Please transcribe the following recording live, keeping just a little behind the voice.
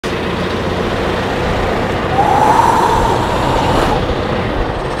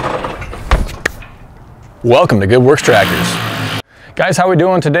Welcome to Good Works Tractors. Guys, how we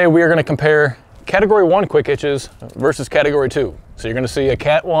doing? Today we are going to compare Category 1 quick hitches versus Category 2. So you're going to see a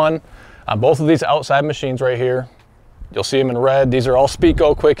Cat 1 on both of these outside machines right here. You'll see them in red. These are all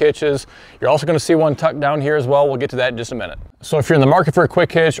SpeeCo quick hitches. You're also going to see one tucked down here as well. We'll get to that in just a minute. So if you're in the market for a quick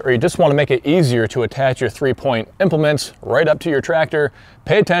hitch, or you just want to make it easier to attach your 3-point implements right up to your tractor,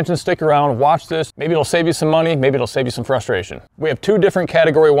 pay attention, stick around, watch this. Maybe it'll save you some money, maybe it'll save you some frustration. We have two different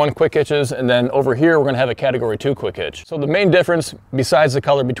Category 1 quick hitches, and then over here we're going to have a Category 2 quick hitch. So the main difference, besides the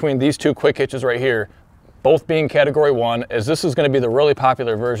color between these two quick hitches right here, both being Category 1, is this is going to be the really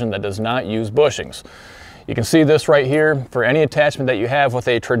popular version that does not use bushings. You can see this right here. For any attachment that you have with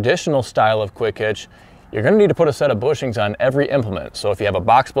a traditional style of quick hitch, you're going to need to put a set of bushings on every implement. So if you have a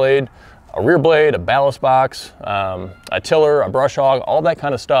box blade, a rear blade, a ballast box, a tiller, a brush hog, all that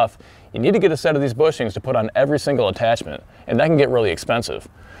kind of stuff, you need to get a set of these bushings to put on every single attachment, and that can get really expensive.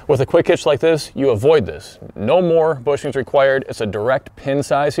 With a quick hitch like this, you avoid this. No more bushings required. It's a direct pin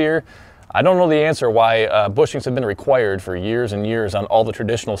size here. I don't know the answer why bushings have been required for years and years on all the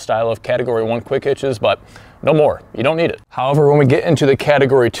traditional style of Category 1 quick hitches, but no more. You don't need it. However, when we get into the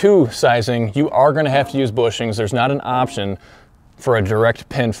Category 2 sizing, you are going to have to use bushings. There's not an option for a direct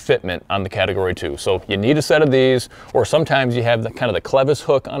pin fitment on the Category 2. So you need a set of these, or sometimes you have the kind of the clevis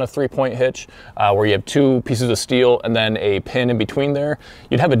hook on a 3-point hitch where you have two pieces of steel and then a pin in between there.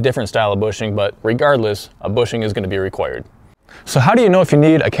 You'd have a different style of bushing, but regardless, a bushing is going to be required. So how do you know if you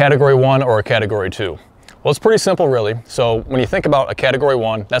need a Category 1 or a Category 2? Well, it's pretty simple really. So when you think about a Category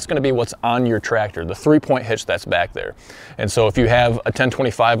 1, that's going to be what's on your tractor, the 3-point hitch that's back there. And so if you have a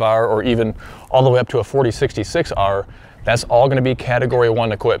 1025R or even all the way up to a 4066R, that's all going to be Category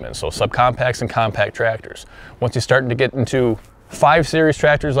 1 equipment, so subcompacts and compact tractors. Once you start to get into 5 Series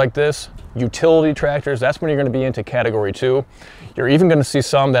tractors like this, utility tractors, that's when you're going to be into Category 2. You're even going to see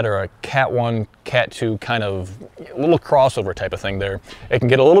some that are a Cat 1, Cat 2 kind of little crossover type of thing there. It can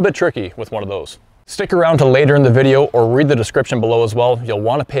get a little bit tricky with one of those. Stick around to later in the video or read the description below as well. You'll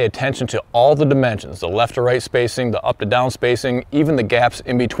want to pay attention to all the dimensions, the left to right spacing, the up to down spacing, even the gaps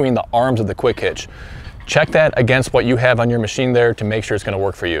in between the arms of the quick hitch. Check that against what you have on your machine there to make sure it's going to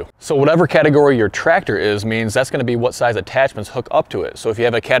work for you. So whatever category your tractor is means that's going to be what size attachments hook up to it. So if you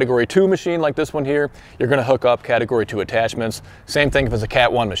have a Category 2 machine like this one here, you're going to hook up Category 2 attachments. Same thing if it's a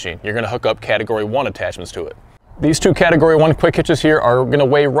Cat 1 machine. You're going to hook up Category 1 attachments to it. These two Category 1 quick hitches here are going to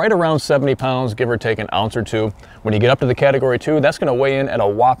weigh right around 70 pounds, give or take an ounce or two. When you get up to the Category 2, that's going to weigh in at a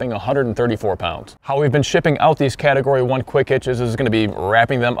whopping 134 pounds. How we've been shipping out these Category 1 quick hitches is going to be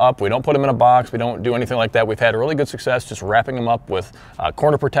wrapping them up. We don't put them in a box. We don't do anything like that. We've had really good success just wrapping them up with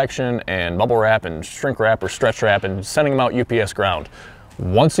corner protection and bubble wrap and shrink wrap or stretch wrap and sending them out UPS ground.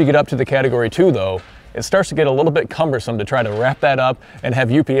 Once you get up to the Category 2 though, it starts to get a little bit cumbersome to try to wrap that up and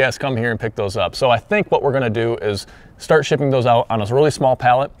have UPS come here and pick those up. So I think what we're going to do is start shipping those out on a really small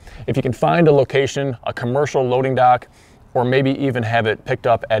pallet. If you can find a location, a commercial loading dock, or maybe even have it picked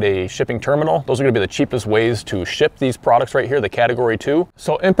up at a shipping terminal, those are going to be the cheapest ways to ship these products right here, the Category 2.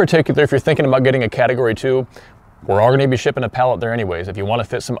 So in particular, if you're thinking about getting a Category 2, we're all going to be shipping a pallet there anyways. If you want to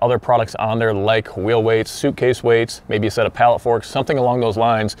fit some other products on there like wheel weights, suitcase weights, maybe a set of pallet forks, something along those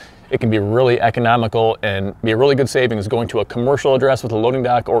lines, it can be really economical and be a really good savings going to a commercial address with a loading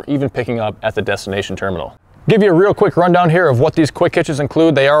dock or even picking up at the destination terminal. Give you a real quick rundown here of what these quick hitches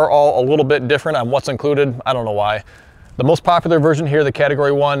include. They are all a little bit different on what's included. I don't know why. The most popular version here, the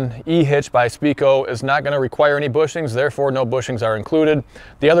Category 1 E-Hitch by SpeeCo, is not going to require any bushings, therefore no bushings are included.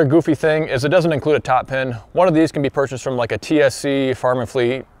 The other goofy thing is it doesn't include a top pin. One of these can be purchased from like a TSC, Farm and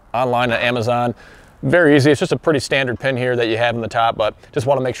Fleet, online at Amazon. Very easy. It's just a pretty standard pin here that you have in the top, but just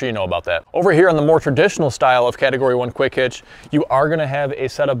want to make sure you know about that. Over here on the more traditional style of Category 1 quick hitch, you are going to have a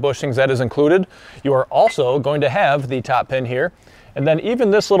set of bushings that is included. You are also going to have the top pin here. And then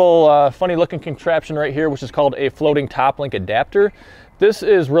even this little funny looking contraption right here, which is called a floating top link adapter. This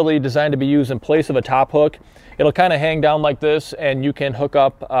is really designed to be used in place of a top hook. It'll kind of hang down like this and you can hook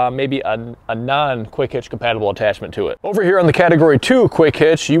up maybe a non-quick hitch compatible attachment to it. Over here on the Category 2 quick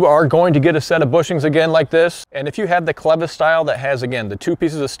hitch, you are going to get a set of bushings again like this. And if you have the clevis style that has, again, the two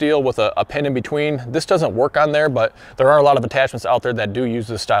pieces of steel with a pin in between, this doesn't work on there, but there are a lot of attachments out there that do use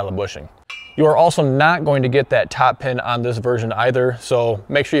this style of bushing. You are also not going to get that top pin on this version either, so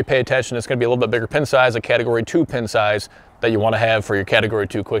make sure you pay attention. It's going to be a little bit bigger pin size, a Category 2 pin size that you want to have for your Category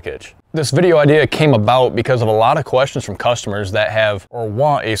 2 quick hitch. This video idea came about because of a lot of questions from customers that have or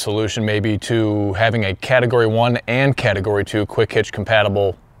want a solution maybe to having a Category 1 and Category 2 quick hitch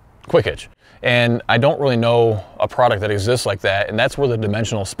compatible quick hitch. And I don't really know a product that exists like that, and that's where the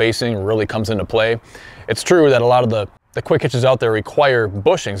dimensional spacing really comes into play. It's true that a lot of the the quick hitches out there require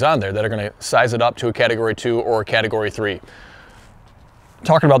bushings on there that are going to size it up to a category 2 or a category 3.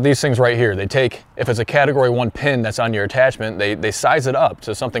 Talking about these things right here, they take, if it's a category 1 pin that's on your attachment, they size it up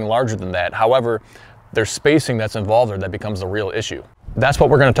to something larger than that. However, there's spacing that's involved there that becomes the real issue. That's what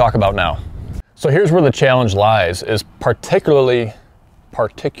we're going to talk about now. So here's where the challenge lies, is particularly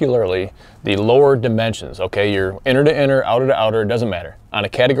the lower dimensions, okay? Your inner to inner, outer to outer, doesn't matter. On a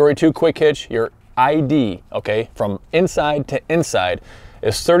category 2 quick hitch, your ID, okay, from inside to inside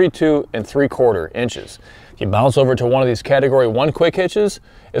is 32 3/4 inches. If you bounce over to one of these category 1 quick hitches,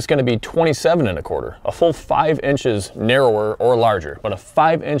 it's going to be 27 1/4, a full 5 inches narrower or larger, but a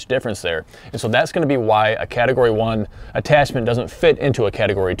 5-inch difference there. And so that's going to be why a category 1 attachment doesn't fit into a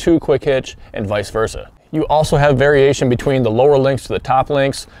category 2 quick hitch and vice versa. You also have variation between the lower links to the top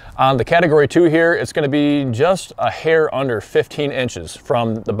links. On the category 2 here, it's going to be just a hair under 15 inches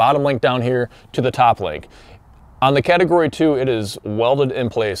from the bottom link down here to the top link. On the category 2, it is welded in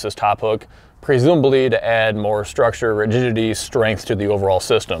place, this top hook, presumably to add more structure, rigidity, strength to the overall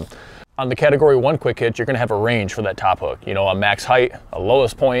system. On the category 1 quick hitch, you're going to have a range for that top hook. You know, a max height, a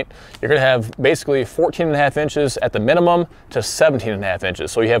lowest point. You're going to have basically 14.5 inches at the minimum to 17.5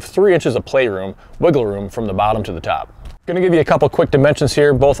 inches. So you have 3 inches of playroom, wiggle room from the bottom to the top. I'm going to give you a couple quick dimensions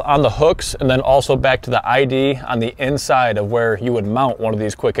here, both on the hooks and then also back to the ID on the inside of where you would mount one of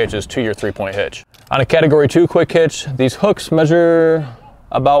these quick hitches to your 3-point hitch. On a category 2 quick hitch, these hooks measure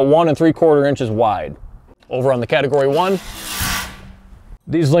about 1 3/4 inches wide. Over on the category 1,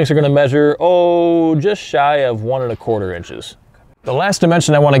 these links are going to measure, just shy of 1 1/4 inches. The last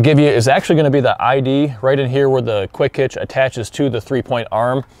dimension I want to give you is actually going to be the ID right in here where the quick hitch attaches to the 3-point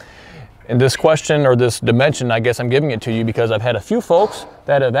arm. In this question, or this dimension, I guess I'm giving it to you because I've had a few folks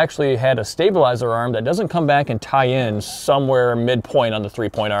that have actually had a stabilizer arm that doesn't come back and tie in somewhere midpoint on the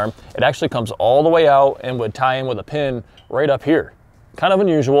 3-point arm. It actually comes all the way out and would tie in with a pin right up here. Kind of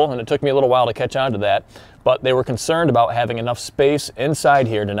unusual, and it took me a little while to catch on to that, but they were concerned about having enough space inside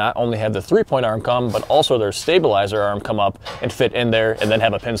here to not only have the 3-point arm come, but also their stabilizer arm come up and fit in there and then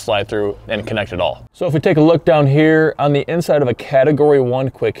have a pin slide through and connect it all. So if we take a look down here on the inside of a category 1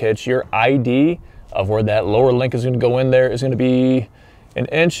 quick hitch, your ID of where that lower link is going to go in there is going to be 1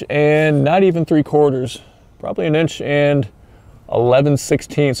 inch and not even 3/4, probably 1 inch and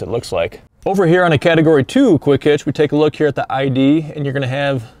 11/16 it looks like. Over here on a category 2 quick hitch, we take a look here at the ID and you're going to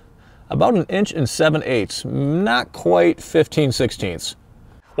have about 1 inch and 7/8, not quite 15/16.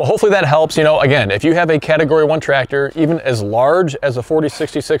 Well, hopefully that helps. You know, again, if you have a category 1 tractor, even as large as a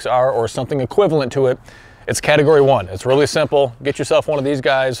 4066R or something equivalent to it, it's category 1. It's really simple. Get yourself one of these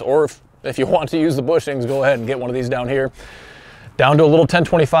guys, or if you want to use the bushings, go ahead and get one of these down here. Down to a little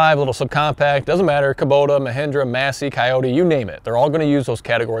 1025, a little subcompact, doesn't matter, Kubota, Mahindra, Massey, Coyote, you name it. They're all going to use those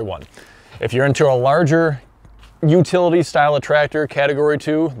category 1. If you're into a larger utility style of tractor, category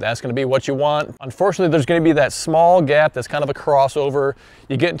 2, that's going to be what you want. Unfortunately, there's going to be that small gap that's kind of a crossover.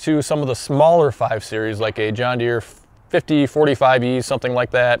 You get into some of the smaller 5 series like a John Deere 5045E, something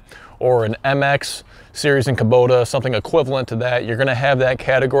like that, or an MX series in Kubota, something equivalent to that. You're going to have that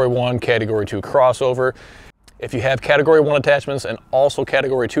category 1, category 2 crossover. If you have category 1 attachments and also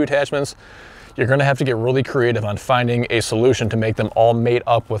category 2 attachments, you're going to have to get really creative on finding a solution to make them all mate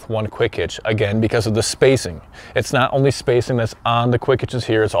up with one quick hitch, again, because of the spacing. It's not only spacing that's on the quick hitches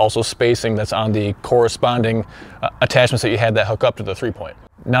here, it's also spacing that's on the corresponding attachments that you had that hook up to the 3-point.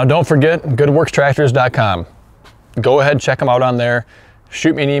 Now don't forget, goodworkstractors.com. Go ahead, check them out on there.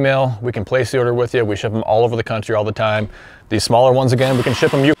 Shoot me an email, we can place the order with you. We ship them all over the country all the time. These smaller ones, again, we can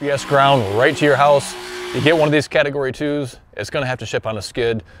ship them UPS ground right to your house. You get one of these category 2s, it's going to have to ship on a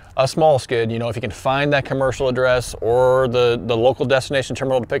skid, a small skid. You know, if you can find that commercial address or the local destination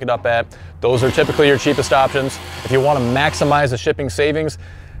terminal to pick it up at, those are typically your cheapest options. If you want to maximize the shipping savings,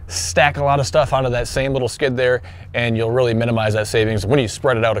 stack a lot of stuff onto that same little skid there, and you'll really minimize that savings when you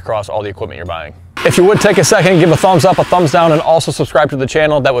spread it out across all the equipment you're buying. If you would take a second, give a thumbs up, a thumbs down, and also subscribe to the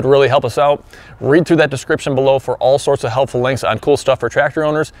channel. That would really help us out. Read through that description below for all sorts of helpful links on cool stuff for tractor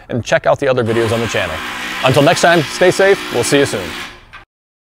owners, and check out the other videos on the channel. Until next time, stay safe. We'll see you soon.